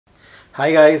Hi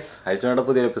guys, അയച്ചുകൊണ്ട്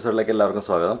പുതിയൊരു എപ്പിസോഡിലേക്ക് എല്ലാവർക്കും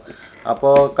സ്വാഗതം.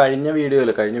 അപ്പോൾ കഴിഞ്ഞ വീഡിയോ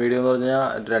എന്ന് പറഞ്ഞാൽ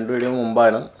രണ്ട് വീഡിയോ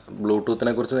മുമ്പാണ്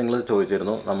ബ്ലൂടൂത്തിനെ കുറിച്ച് നിങ്ങൾ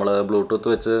ചോദിച്ചിരുന്നു. നമ്മൾ ബ്ലൂടൂത്ത്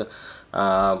വെച്ച്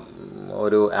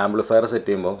ഒരു ആംപ്ലിഫയർ സെറ്റ്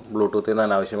ചെയ്യുമ്പോൾ ബ്ലൂടൂത്തിൽ നിന്ന്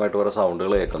അനാവശ്യമായിട്ട് കുറേ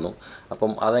സൗണ്ടുകൾ കേൾക്കുന്നു.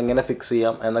 അപ്പം അതെങ്ങനെ ഫിക്സ്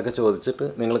ചെയ്യാം എന്നൊക്കെ ചോദിച്ചിട്ട്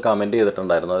നിങ്ങൾ കമൻറ്റ്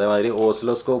ചെയ്തിട്ടുണ്ടായിരുന്നു. അതേമാതിരി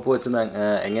ഓസിലോസ്കോപ്പ് വെച്ച്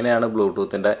എങ്ങനെയാണ്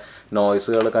ബ്ലൂടൂത്തിൻ്റെ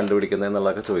നോയ്സുകൾ കണ്ടുപിടിക്കുന്നത്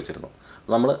എന്നുള്ളതൊക്കെ ചോദിച്ചിരുന്നു.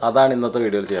 നമ്മൾ അതാണ് ഇന്നത്തെ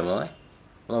വീഡിയോയിൽ ചെയ്യുന്നത്.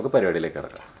 നമുക്ക് പരിപാടിയിലേക്ക്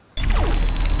കിടക്കാം.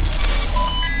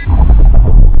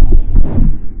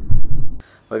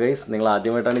 അപ്പോൾ ഗൈസ്, നിങ്ങൾ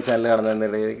ആദ്യമായിട്ടാണ് ഈ ചാനൽ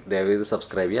കാണുന്നതെന്നുണ്ടെങ്കിൽ ദയവേത്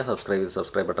സബ്സ്ക്രൈബ്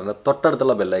ചെയ്യുക. ബട്ടൻ്റെ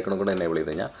തൊട്ടടുത്തുള്ള ബെല്ലൈക്കണും കൂടെ എനേബിൾ ചെയ്ത്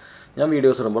കഴിഞ്ഞാൽ ഞാൻ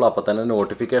വീഡിയോസ് ഇടുമ്പോൾ അപ്പോൾ തന്നെ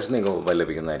നോട്ടിഫിക്കേഷൻ നിങ്ങൾക്ക്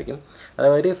ലഭിക്കുന്നതായിരിക്കും.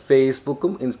 അതേമാതിരി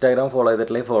ഫേസ്ബുക്കും ഇൻസ്റ്റാഗ്രാമും ഫോളോ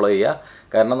ചെയ്തിട്ടില്ലെങ്കിൽ ഫോളോ ചെയ്യുക.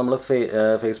 കാരണം നമ്മൾ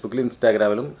ഫേസ്ബുക്കിലും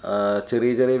ഇൻസ്റ്റാഗ്രാമിലും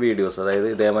ചെറിയ വീഡിയോസ്, അതായത്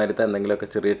ഇതേമാതിരത്തെ എന്തെങ്കിലുമൊക്കെ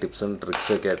ചെറിയ ടിപ്സും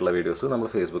ട്രിക്സും ഒക്കെ ആയിട്ടുള്ള വീഡിയോസ് നമ്മൾ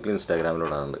ഫേസ്ബുക്കിലും ഇൻസ്റ്റാഗ്രാമിലും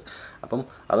ഇടാറുണ്ട്. അപ്പം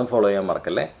അതും ഫോളോ ചെയ്യാൻ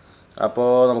മറക്കല്ലേ.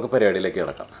 അപ്പോൾ നമുക്ക് പരിപാടിയിലേക്ക്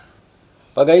കിടക്കാം.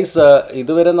 അപ്പോൾ ഗൈസ്,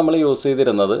 ഇതുവരെ നമ്മൾ യൂസ്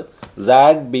ചെയ്തിരുന്നത്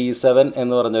ZB7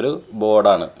 എന്ന് പറഞ്ഞൊരു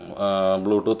ബോർഡാണ്,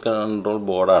 ബ്ലൂടൂത്ത് കൺട്രോൾ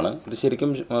ബോർഡാണ്. ഇത് ശരിക്കും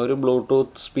ഒരു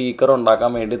ബ്ലൂടൂത്ത് സ്പീക്കർ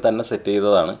ഉണ്ടാക്കാൻ വേണ്ടി തന്നെ സെറ്റ്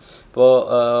ചെയ്തതാണ്. ഇപ്പോൾ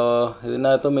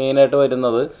ഇതിനകത്ത് മെയിനായിട്ട്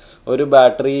വരുന്നത് ഒരു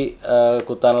ബാറ്ററി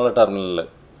കുത്താനുള്ള ടെർമിനൽ.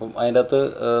 അപ്പം അതിൻ്റെ അകത്ത്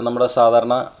നമ്മുടെ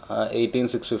സാധാരണ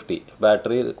 18650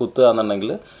 ബാറ്ററി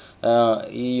കുത്തുകയാണെന്നുണ്ടെങ്കിൽ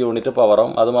ഈ യൂണിറ്റ്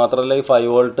പവറാവും. അതുമാത്രമല്ല ഈ 5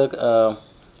 വോൾട്ട്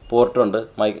പോർട്ടുണ്ട്,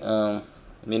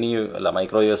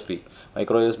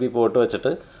 മൈക്രോ USB പോർട്ട്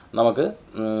വെച്ചിട്ട് നമുക്ക്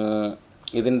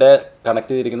ഇതിൻ്റെ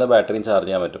കണക്ട് ചെയ്തിരിക്കുന്ന ബാറ്ററിയും ചാർജ്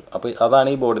ചെയ്യാൻ പറ്റും. അപ്പോൾ അതാണ്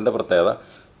ഈ ബോർഡിൻ്റെ പ്രത്യേകത.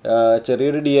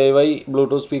 ചെറിയൊരു DIY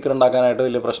ബ്ലൂടൂത്ത് സ്പീക്കർ ഉണ്ടാക്കാനായിട്ട്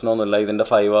വലിയ പ്രശ്നമൊന്നുമില്ല. ഇതിൻ്റെ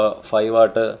 5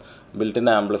 വാട്ട് ബിൽറ്റ് ഇൻ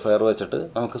ആംപ്ലിഫയർ വെച്ചിട്ട്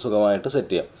നമുക്ക് സുഖമായിട്ട്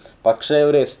സെറ്റ് ചെയ്യാം. പക്ഷേ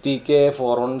ഒരു STK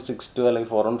 4162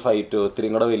 അല്ലെങ്കിൽ 4152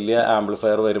 ഇത്തിരിയും കൂടെ വലിയ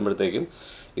ആംപ്ലിഫയർ വരുമ്പോഴത്തേക്കും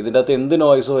ഇതിൻ്റെ അകത്ത് എന്ത്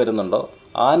നോയ്സ് വരുന്നുണ്ടോ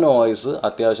ആ നോയ്സ്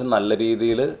അത്യാവശ്യം നല്ല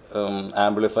രീതിയിൽ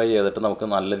ആംപ്ലിഫൈ ചെയ്തിട്ട് നമുക്ക്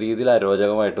നല്ല രീതിയിൽ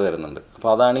അരോചകമായിട്ട് വരുന്നുണ്ട്. അപ്പോൾ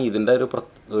അതാണ് ഇതിൻ്റെ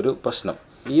ഒരു പ്രശ്നം.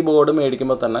 ഈ ബോർഡ്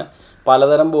മേടിക്കുമ്പോൾ തന്നെ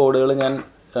പലതരം ബോർഡുകൾ ഞാൻ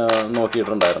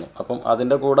നോക്കിയിട്ടുണ്ടായിരുന്നു. അപ്പം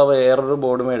അതിൻ്റെ കൂടെ വേറൊരു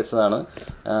ബോർഡ് മേടിച്ചതാണ്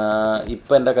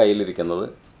ഇപ്പം എൻ്റെ കയ്യിലിരിക്കുന്നത്.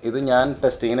 ഇത് ഞാൻ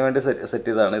ടെസ്റ്റിങ്ങിന് വേണ്ടി സെറ്റ്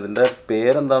ചെയ്തതാണ്. ഇതിൻ്റെ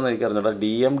പേരെന്താണെന്ന് എനിക്ക് അറിഞ്ഞൂടാ.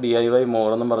 DIY മോർ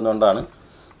എന്നും പറഞ്ഞുകൊണ്ടാണ്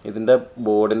ഇതിൻ്റെ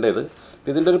ബോർഡിൻ്റെ ഇത്.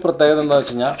 ഇതിൻ്റെ ഒരു പ്രത്യേകത എന്താണെന്ന്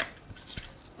വെച്ച് കഴിഞ്ഞാൽ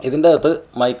ഇതിൻ്റെ അകത്ത്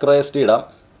മൈക്രോ SD ഇടാം,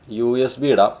 USB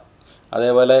ഇടാം,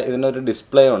 അതേപോലെ ഇതിനൊരു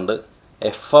ഡിസ്പ്ലേ ഉണ്ട്,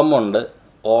 FM ഉണ്ട്,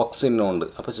 ഓക്സിനും ഉണ്ട്.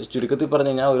 അപ്പോൾ ചുരുക്കത്തിൽ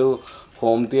പറഞ്ഞു കഴിഞ്ഞാൽ ഒരു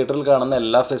ഹോം തിയേറ്ററിൽ കാണുന്ന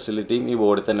എല്ലാ ഫെസിലിറ്റിയും ഈ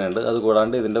ബോർഡിൽ തന്നെ ഉണ്ട്.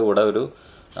 അതുകൂടാണ്ട് ഇതിൻ്റെ കൂടെ ഒരു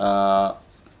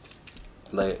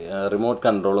റിമോട്ട്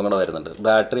കൺട്രോളും കൂടെ വരുന്നുണ്ട്.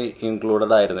 ബാറ്ററി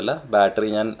ഇൻക്ലൂഡഡ് ആയിരുന്നില്ല, ബാറ്ററി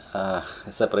ഞാൻ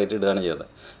സെപ്പറേറ്റ് ഇടുകയാണ് ചെയ്തത്.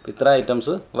 അപ്പോൾ ഇത്ര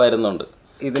ഐറ്റംസ് വരുന്നുണ്ട്.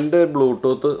 ഇതിൻ്റെ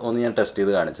ബ്ലൂടൂത്ത് ഒന്ന് ഞാൻ ടെസ്റ്റ്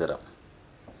ചെയ്ത് കാണിച്ചു തരാം.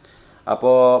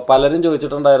 അപ്പോൾ പലരും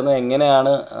ചോദിച്ചിട്ടുണ്ടായിരുന്നു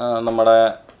എങ്ങനെയാണ് നമ്മുടെ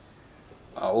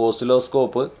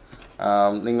ഓസിലോസ്കോപ്പ്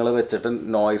നിങ്ങൾ വെച്ചിട്ട്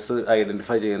നോയ്സ്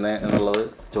ഐഡൻറ്റിഫൈ ചെയ്യുന്നത് എന്നുള്ളത്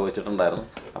ചോദിച്ചിട്ടുണ്ടായിരുന്നു.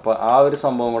 അപ്പോൾ ആ ഒരു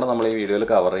സംഭവം കൂടെ നമ്മൾ ഈ വീഡിയോയിൽ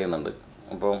കവർ ചെയ്യുന്നുണ്ട്.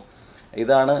 അപ്പോൾ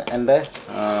ഇതാണ് എൻ്റെ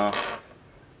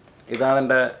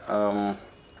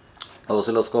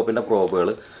ഓസിലോസ്കോപ്പിൻ്റെ പ്രോബുകൾ.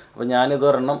 അപ്പോൾ ഞാനിത്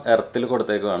ഒരെണ്ണം എർത്തിൽ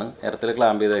കൊടുത്തേക്കുവാണ്, എർത്തിൽ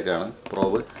ക്ലാമ്പ് ചെയ്തേക്കാണ്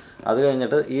പ്രോബ്. അത്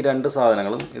കഴിഞ്ഞിട്ട് ഈ രണ്ട്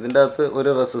സാധനങ്ങളും ഇതിൻ്റെ അകത്ത് ഒരു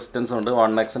റെസിസ്റ്റൻസ് ഉണ്ട്,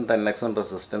 1X 10X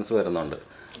റെസിസ്റ്റൻസ് വരുന്നുണ്ട്.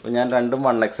 അപ്പോൾ ഞാൻ രണ്ടും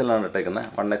 1Xലാണ് ഇട്ടേക്കുന്നത്.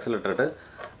 1X ഇട്ടിട്ട്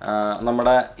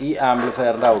നമ്മുടെ ഈ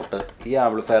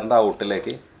ആംപ്ലിഫയറിൻ്റെ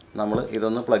ഔട്ടിലേക്ക് നമ്മൾ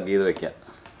ഇതൊന്ന് പ്ലഗ് ചെയ്ത് വയ്ക്കുക.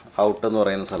 ഔട്ട് എന്ന്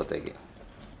പറയുന്ന സ്ഥലത്തേക്ക്.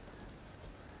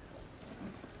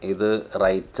 ഇത്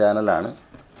റൈറ്റ് ചാനലാണ്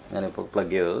ഞാനിപ്പോൾ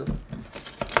പ്ലഗ് ചെയ്തത്.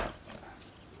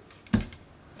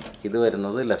 ഇത്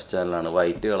വരുന്നത് ലെഫ്റ്റ് ചാനലാണ്,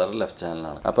 വൈറ്റ് കളർ ലെഫ്റ്റ്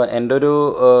ചാനലാണ്. അപ്പോൾ എൻ്റെ ഒരു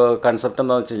കൺസെപ്റ്റ്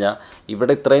എന്താണെന്ന് വെച്ച് കഴിഞ്ഞാൽ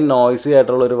ഇവിടെ ഇത്രയും നോയ്സി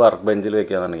ആയിട്ടുള്ളൊരു വർക്ക് ബെഞ്ചിൽ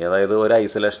വെക്കുകയാണെന്നുണ്ടെങ്കിൽ, അതായത് ഒരു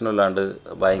ഐസൊലേഷനും ഇല്ലാണ്ട്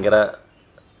ഭയങ്കര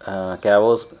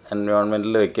ക്യാവോസ്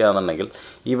എൻവയോൺമെൻറ്റിൽ വെക്കുകയാണെന്നുണ്ടെങ്കിൽ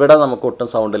ഇവിടെ നമുക്ക് ഒട്ടും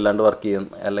സൗണ്ട് ഇല്ലാണ്ട് വർക്ക് ചെയ്യും,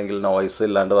 അല്ലെങ്കിൽ നോയ്സ്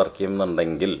ഇല്ലാണ്ട് വർക്ക്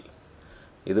ചെയ്യുന്നുണ്ടെങ്കിൽ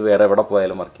ഇത് വേറെ എവിടെ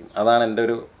പോയാലും വർക്ക് ചെയ്യും. അതാണ് എൻ്റെ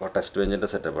ഒരു ടെസ്റ്റ് ബെഞ്ചിൻ്റെ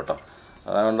സെറ്റപ്പ് കേട്ടോ.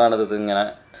 അതുകൊണ്ടാണ് ഇത് ഇങ്ങനെ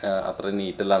അത്ര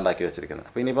നീറ്റില്ലാണ്ടാക്കി വെച്ചിരിക്കുന്നത്.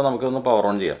 അപ്പോൾ ഇനിയിപ്പോൾ നമുക്കൊന്ന് പവർ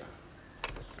ഓൺ ചെയ്യാം.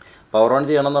 പവർ ഓൺ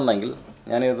ചെയ്യണമെന്നുണ്ടെങ്കിൽ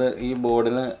ഞാനിത് ഈ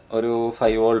ബോർഡിന് ഒരു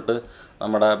 5 വോൾട്ട്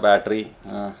നമ്മുടെ ബാറ്ററി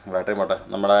പോട്ടെ,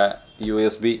 നമ്മുടെ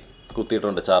USB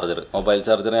കുത്തിയിട്ടുണ്ട്, മൊബൈൽ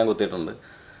ചാർജർ ഞാൻ കുത്തിയിട്ടുണ്ട്.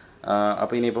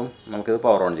 അപ്പോൾ ഇനിയിപ്പം നമുക്കിത്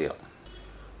പവർ ഓൺ ചെയ്യാം.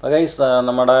 അപ്പോൾ ഗൈസ്,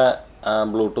 നമ്മുടെ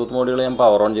ബ്ലൂടൂത്ത് മോഡ്യൂൾ ഞാൻ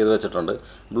പവർ ഓൺ ചെയ്ത് വെച്ചിട്ടുണ്ട്.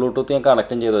 ബ്ലൂടൂത്ത് ഞാൻ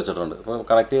കണക്റ്റും ചെയ്ത് വെച്ചിട്ടുണ്ട്. അപ്പോൾ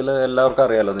കണക്ട് ചെയ്യൽ എല്ലാവർക്കും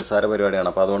അറിയാമല്ലോ, നിസ്സാര പരിപാടിയാണ്.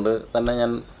 അപ്പോൾ അതുകൊണ്ട് തന്നെ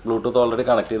ഞാൻ ബ്ലൂടൂത്ത് ഓൾറെഡി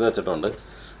കണക്ട് ചെയ്ത് വെച്ചിട്ടുണ്ട്.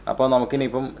 അപ്പോൾ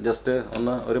നമുക്കിനിയിപ്പം ജസ്റ്റ്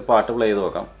ഒരു പാട്ട് പ്ലേ ചെയ്ത്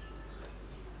നോക്കാം.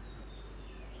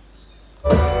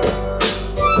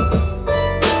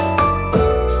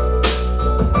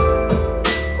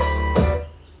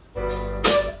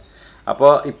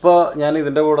 ഇപ്പോൾ ഞാൻ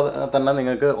ഇതിൻ്റെ കൂടെ തന്നെ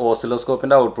നിങ്ങൾക്ക്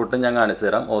ഓസിലോസ്കോപ്പിൻ്റെ ഔട്ട്പുട്ട് ഞാൻ കാണിച്ചു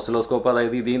തരാം. ഓസിലോസ്കോപ്പ്,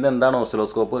 അതായത് ഇതിൽ നിന്ന് എന്താണ്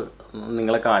ഓസിലോസ്കോപ്പ്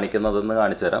നിങ്ങളെ കാണിക്കുന്നതെന്ന്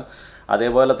കാണിച്ചു തരാം.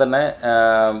 അതേപോലെ തന്നെ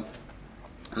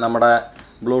നമ്മുടെ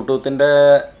ബ്ലൂടൂത്തിൻ്റെ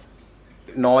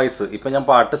നോയ്സ്, ഇപ്പോൾ ഞാൻ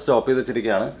പാട്ട് സ്റ്റോപ്പ് ചെയ്ത്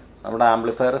വെച്ചിരിക്കുകയാണ്. നമ്മുടെ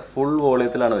ആംപ്ലിഫയർ ഫുൾ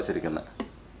വോളിയത്തിലാണ് വെച്ചിരിക്കുന്നത്.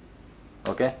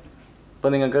 ഓക്കെ,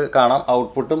 ഇപ്പോൾ നിങ്ങൾക്ക് കാണാം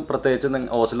ഔട്ട്പുട്ടും പ്രത്യേകിച്ച്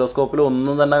ഓസിലോസ്കോപ്പിൽ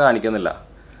ഒന്നും തന്നെ കാണിക്കുന്നില്ല.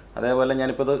 അതേപോലെ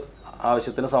ഞാനിപ്പോൾ ഇത്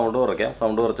ആവശ്യത്തിന് സൗണ്ട് കുറയ്ക്കാം.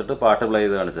 സൗണ്ട് കുറച്ചിട്ട് പാട്ട് പ്ലേ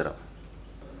ചെയ്ത് കാണിച്ചു തരാം.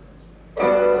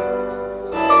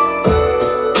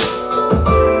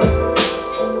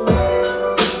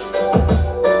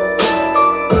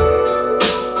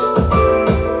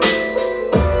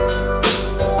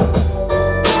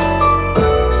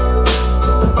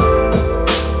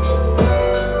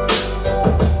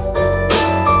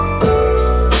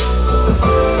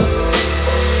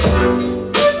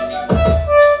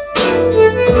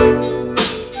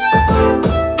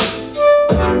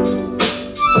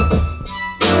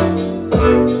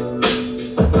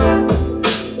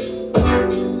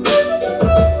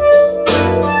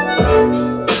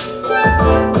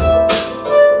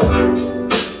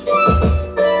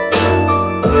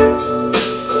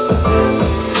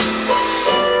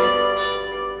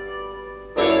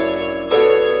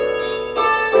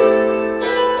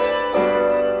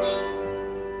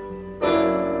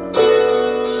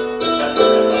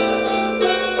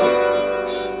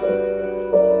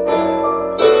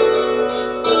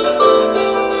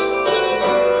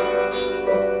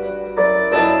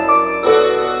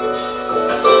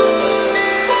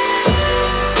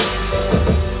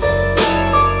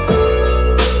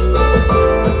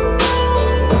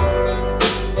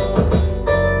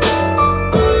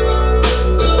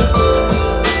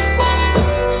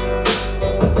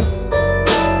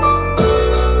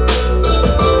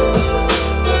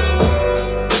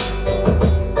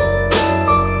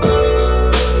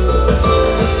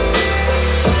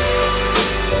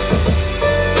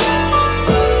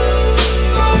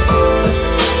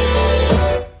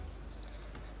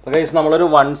 ഗൈസ്, നമ്മളൊരു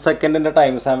 1 സെക്കൻഡിൻ്റെ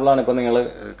ടൈം സാമ്പിളാണ് ഇപ്പോൾ നിങ്ങൾ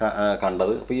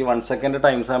കണ്ടത്. അപ്പോൾ ഈ 1 സെക്കൻഡ്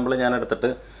ടൈം സാമ്പിൾ ഞാൻ എടുത്തിട്ട്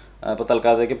ഇപ്പോൾ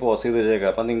തൽക്കാലത്തേക്ക് പോസ് ചെയ്ത് വെച്ചേക്കാം.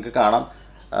 അപ്പോൾ നിങ്ങൾക്ക് കാണാം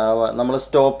നമ്മൾ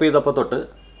സ്റ്റോപ്പ് ചെയ്തപ്പോൾ തൊട്ട്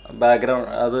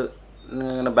ബാക്ക്ഗ്രൗണ്ട് അത്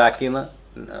ഇങ്ങനെ ബാക്കിൽ നിന്ന്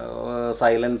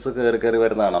സൈലൻസ് കയറി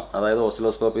വരുന്ന കാണാം. അതായത്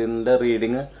ഓസിലോസ്കോപ്പിൻ്റെ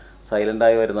റീഡിങ്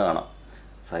സൈലൻ്റായി വരുന്ന കാണാം.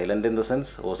 സൈലൻ്റ് ഇൻ ദ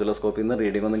സെൻസ് ഓസിലോസ്കോപ്പിൽ നിന്ന്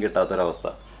റീഡിംഗ് ഒന്നും കിട്ടാത്തൊരവസ്ഥ.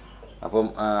 അപ്പം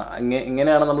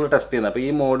ഇങ്ങനെയാണ് നമ്മൾ ടെസ്റ്റ് ചെയ്യുന്നത്. അപ്പോൾ ഈ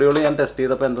മോഡ്യൂൾ ഞാൻ ടെസ്റ്റ്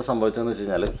ചെയ്തപ്പോൾ എന്താ സംഭവിച്ചതെന്ന് വെച്ച്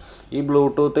കഴിഞ്ഞാൽ ഈ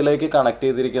ബ്ലൂടൂത്തിലേക്ക് കണക്ട്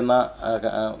ചെയ്തിരിക്കുന്ന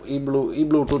ഈ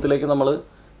ബ്ലൂടൂത്തിലേക്ക് നമ്മൾ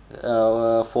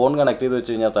ഫോൺ കണക്ട് ചെയ്ത്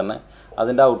വെച്ച് കഴിഞ്ഞാൽ തന്നെ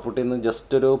അതിൻ്റെ ഔട്ട്പുട്ടിൽ നിന്ന്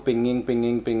ജസ്റ്റ് ഒരു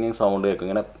പിങ്ങിങ് സൗണ്ട് കേൾക്കും.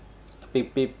 ഇങ്ങനെ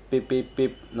പിപ്പ്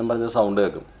എന്ന് പറഞ്ഞ സൗണ്ട്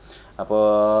കേൾക്കും. അപ്പോൾ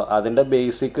അതിൻ്റെ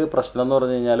ബേസിക് പ്രശ്നം എന്ന്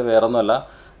പറഞ്ഞു കഴിഞ്ഞാൽ വേറെ ഒന്നുമല്ല,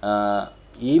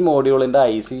 ഈ മോഡ്യൂളിൻ്റെ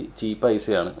IC ചീപ്പ് IC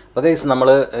ആണ്. അപ്പോൾ കേസ് നമ്മൾ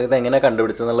ഇതെങ്ങനെ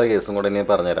കണ്ടുപിടിച്ചെന്നുള്ള കേസും കൂടെ ഇനി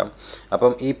പറഞ്ഞുതരാം.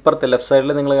 അപ്പം ഇപ്പുറത്തെ ലെഫ്റ്റ്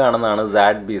സൈഡിൽ നിങ്ങൾ കാണുന്നതാണ്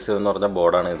ZB7 എന്ന് പറഞ്ഞ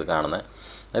ബോർഡാണ് ഇത് കാണുന്നത്.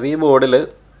 അപ്പോൾ ഈ ബോർഡിൽ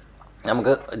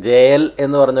നമുക്ക് JL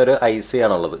എന്ന് പറഞ്ഞൊരു IC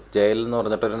ആണുള്ളത്. JL എന്ന്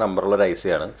പറഞ്ഞിട്ടൊരു നമ്പറുള്ളൊരു IC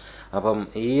ആണ്. അപ്പം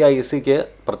ഈ ICക്ക്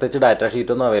പ്രത്യേകിച്ച് ഡാറ്റ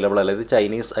ഷീറ്റൊന്നും അവൈലബിൾ അല്ല. ഇത്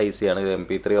ചൈനീസ് IC ആണ്. ഇത്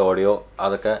MP3 ഓഡിയോ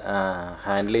അതൊക്കെ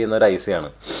ഹാൻഡിൽ ചെയ്യുന്ന ഒരു IC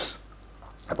ആണ്.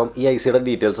 അപ്പം ഈ ICയുടെ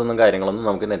ഡീറ്റെയിൽസൊന്നും കാര്യങ്ങളൊന്നും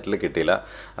നമുക്ക് നെറ്റിൽ കിട്ടിയില്ല.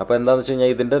 അപ്പോൾ എന്താണെന്ന് വെച്ച്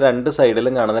കഴിഞ്ഞാൽ ഇതിൻ്റെ 2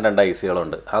 സൈഡിലും കാണുന്ന 2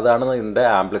 ICകളുണ്ട്. അതാണ് ഇതിൻ്റെ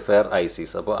ആംപ്ലിഫയർ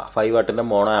ICs. അപ്പോൾ 5 വാട്ടിൻ്റെ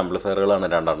മോണോ ആംപ്ലിഫയറുകളാണ്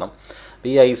 2 എണ്ണം. അപ്പോൾ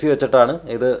ഈ IC വെച്ചിട്ടാണ്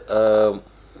ഇത്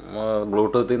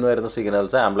ബ്ലൂടൂത്തിൽ നിന്ന് വരുന്ന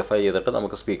സിഗ്നൽസ് ആംപ്ലിഫൈ ചെയ്തിട്ട്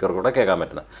നമുക്ക് സ്പീക്കർ കൂടെ കേൾക്കാൻ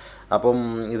പറ്റുന്നത്. അപ്പം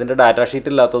ഇതിൻ്റെ ഡാറ്റ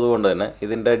ഷീറ്റ് ഇല്ലാത്തത് കൊണ്ട് തന്നെ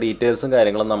ഇതിൻ്റെ ഡീറ്റെയിൽസും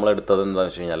കാര്യങ്ങളും നമ്മൾ എടുത്തത് എന്താണെന്ന്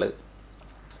വെച്ച് കഴിഞ്ഞാൽ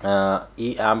ഈ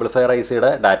ആംപ്ലിഫയർ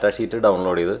ICയുടെ ഡാറ്റ ഷീറ്റ്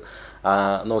ഡൗൺലോഡ് ചെയ്ത്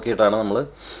നോക്കിയിട്ടാണ് നമ്മൾ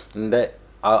ഇതിൻ്റെ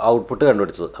ഔട്ട്പുട്ട്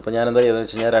കണ്ടുപിടിച്ചത്. അപ്പോൾ ഞാൻ എന്താ ചെയ്തതെന്ന്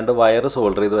വെച്ച് കഴിഞ്ഞാൽ 2 വയർ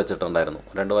സോൾഡർ ചെയ്ത് വെച്ചിട്ടുണ്ടായിരുന്നു.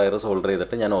 2 വയർ സോൾഡർ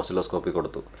ചെയ്തിട്ട് ഞാൻ ഓസിലോസ്കോപ്പിൽ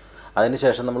കൊടുത്തു.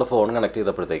 അതിനുശേഷം നമ്മൾ ഫോൺ കണക്ട്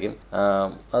ചെയ്തപ്പോഴത്തേക്കും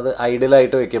അത്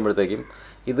ഐഡിയലായിട്ട് വെക്കുമ്പോഴത്തേക്കും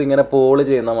ഇതിങ്ങനെ പോള്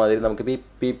ചെയ്യുന്ന മാതിരി നമുക്ക്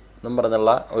പീപ്പ് എന്നും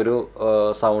പറഞ്ഞുള്ള ഒരു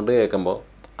സൗണ്ട് കേൾക്കുമ്പോൾ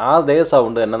അതേ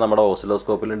സൗണ്ട് തന്നെ നമ്മുടെ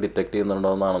ഓസിലോസ്കോപ്പിലും ഡിറ്റക്റ്റ്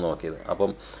ചെയ്യുന്നുണ്ടോ എന്നാണ് നോക്കിയത്.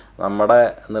 അപ്പം നമ്മുടെ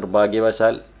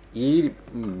നിർഭാഗ്യവശാൽ ഈ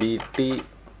BT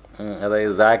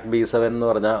അതായത് ZB7 എന്ന്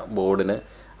പറഞ്ഞ ബോർഡിന്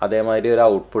അതേമാതിരി ഒരു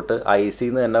ഔട്ട്പുട്ട്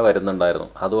ICന്ന് തന്നെ വരുന്നുണ്ടായിരുന്നു.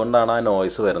 അതുകൊണ്ടാണ് ആ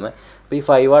നോയ്സ് വരുന്നത്. അപ്പോൾ ഈ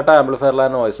 5 വാട്ട് ആംപ്ലിഫയറിൽ ആ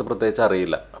നോയ്സ് പ്രത്യേകിച്ച്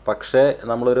അറിയില്ല. പക്ഷേ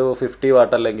നമ്മളൊരു 50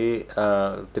 വാട്ട് അല്ലെങ്കിൽ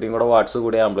ഇത്തിരിയും കൂടെ വാട്ട്സ്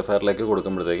കൂടിയ ആംപ്ലിഫയറിലേക്ക്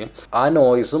കൊടുക്കുമ്പോഴത്തേക്കും ആ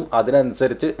നോയ്സും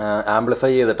അതിനനുസരിച്ച്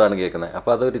ആംപ്ലിഫൈ ചെയ്തിട്ടാണ് കേൾക്കുന്നത്.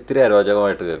 അപ്പോൾ അത് ഇത്തിരി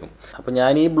അരോചകമായിട്ട് കേൾക്കും. അപ്പോൾ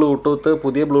ഞാൻ ഈ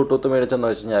പുതിയ ബ്ലൂടൂത്ത് മേടിച്ചെന്ന്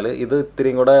വെച്ച് കഴിഞ്ഞാൽ ഇത്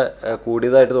ഇത്തിരിയും കൂടെ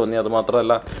കൂടിയതായിട്ട് തോന്നി.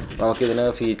 അതുമാത്രമല്ല നമുക്കിതിന്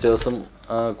ഫീച്ചേഴ്സും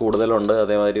കൂടുതലുണ്ട്,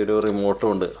 അതേമാതിരി ഒരു റിമോട്ടും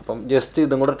ഉണ്ട്. അപ്പം ജസ്റ്റ്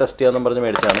ഇതും കൂടെ ടെസ്റ്റ് ചെയ്യാമെന്ന് പറഞ്ഞ്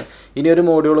മേടിച്ചാണ്. ഇനി ഒരു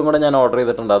മോഡ്യൂളും കൂടെ ഞാൻ ഓർഡർ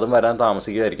ചെയ്തിട്ടുണ്ട്, അതും വരാൻ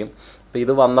താമസിക്കുമായിരിക്കും. അപ്പോൾ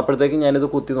ഇത് വന്നപ്പോഴത്തേക്കും ഞാനിത്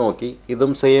കുത്തി നോക്കി.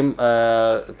 ഇതും സെയിം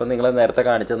ഇപ്പം നിങ്ങൾ നേരത്തെ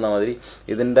കാണിച്ചു തന്ന മാതിരി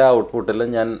ഇതിൻ്റെ ഔട്ട്പുട്ടിൽ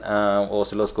ഞാൻ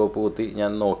ഓസിലോസ്കോപ്പ് കുത്തി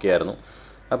ഞാൻ നോക്കിയായിരുന്നു.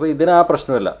 അപ്പോൾ ഇതിന് ആ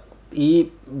പ്രശ്നമില്ല. ഈ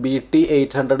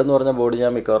BT800 എന്ന് പറഞ്ഞ ബോർഡ്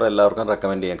ഞാൻ മിക്കവാറും എല്ലാവർക്കും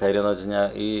റെക്കമെൻഡ് ചെയ്യാം. കാര്യം എന്ന് വെച്ച് കഴിഞ്ഞാൽ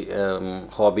ഈ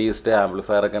ഹോബിയിസ്റ്റ്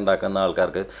ആംപ്ലിഫയറൊക്കെ ഉണ്ടാക്കുന്ന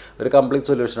ആൾക്കാർക്ക് ഒരു കംപ്ലീറ്റ്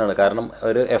സൊല്യൂഷനാണ്. കാരണം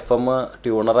ഒരു FM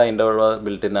ട്യൂണർ അതിൻ്റെ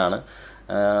ബിൽറ്റിനാണ്.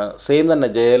 സെയിം തന്നെ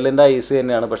JLൻ്റെ IC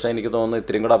തന്നെയാണ്. പക്ഷേ എനിക്ക് തോന്നുന്നു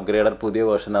ഇത്തിരിയും കൂടെ അപ്ഗ്രേഡഡ് പുതിയ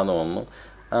വേർഷനാണെന്ന് തോന്നുന്നു.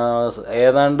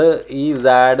 ഏതാണ്ട് ഈ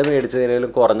സാഡ്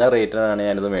മേടിച്ചതിലും കുറഞ്ഞ റേറ്റിനാണ്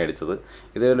ഞാനിത് മേടിച്ചത്.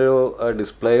 ഇതിലൊരു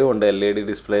ഡിസ്പ്ലേയും ഉണ്ട്, LED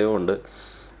ഡിസ്പ്ലേയും ഉണ്ട്,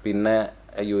 പിന്നെ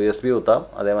USB കുത്താം,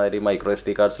 അതേമാതിരി മൈക്രോ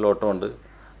SD കാർഡ് സ്ലോട്ടും ഉണ്ട്,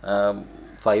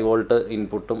 5 വോൾട്ട്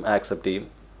ഇൻപുട്ടും ആക്സെപ്റ്റ് ചെയ്യും.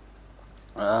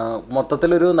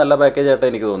 മൊത്തത്തിലൊരു നല്ല പാക്കേജ് ആയിട്ടാണ്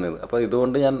എനിക്ക് തോന്നിയത്. അപ്പോൾ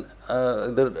ഇതുകൊണ്ട് ഞാൻ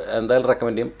ഇത് എന്തായാലും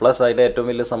റെക്കമെൻഡ് ചെയ്യും. പ്ലസ് അതിൻ്റെ ഏറ്റവും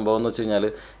വലിയ സംഭവം എന്ന് വെച്ച് കഴിഞ്ഞാൽ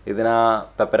ഇതിനാ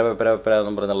പെപ്പര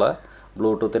എന്ന് പറഞ്ഞുള്ള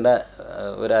ബ്ലൂടൂത്തിൻ്റെ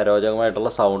ഒരു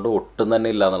അരോചകമായിട്ടുള്ള സൗണ്ട് ഒട്ടും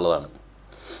തന്നെ ഇല്ല എന്നുള്ളതാണ്.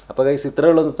 അപ്പോൾ ഗൈസ്, ഇത്രയേ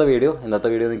ഉള്ളൂ ഇന്നത്തെ വീഡിയോ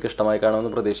നിങ്ങൾക്ക് ഇഷ്ടമായി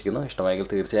കാണുമെന്ന് പ്രതീക്ഷിക്കുന്നു. ഇഷ്ടമായെങ്കിൽ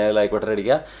തീർച്ചയായും ലൈക്ക് ബട്ടൺ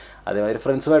അടിക്കുക, അതേമാതിരി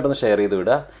ഫ്രണ്ട്സുമായിട്ടൊന്ന് ഷെയർ ചെയ്ത്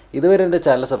വിടുക. ഇതുവരെ എൻ്റെ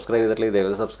ചാനൽ സബ്സ്ക്രൈബ് ചെയ്തിട്ടില്ല,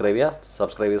 ഇതേപോലെ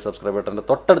സബ്സ്ക്രൈബ് ബട്ടൻ്റെ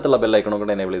തൊട്ടടുത്തുള്ള ബെല്ലൈക്കണും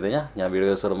കൂടെ എനേബിൾ ചെയ്ത് കഴിഞ്ഞാൽ ഞാൻ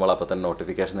വീഡിയോസ് ഇടുമ്പോൾ അപ്പോൾ തന്നെ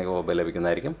നോട്ടിഫിക്കേഷൻ നിങ്ങൾക്ക് മൊബൈൽ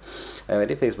ലഭിക്കുന്നതായിരിക്കും.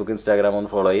 അതേമാതിരി ഫേസ്ബുക്ക്, ഇൻസ്റ്റാഗ്രാം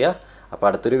ഒന്ന് ഫോളോ ചെയ്യുക. അപ്പോൾ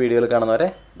അടുത്തൊരു വീഡിയോയിൽ കാണുന്നവരെ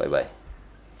ബൈ.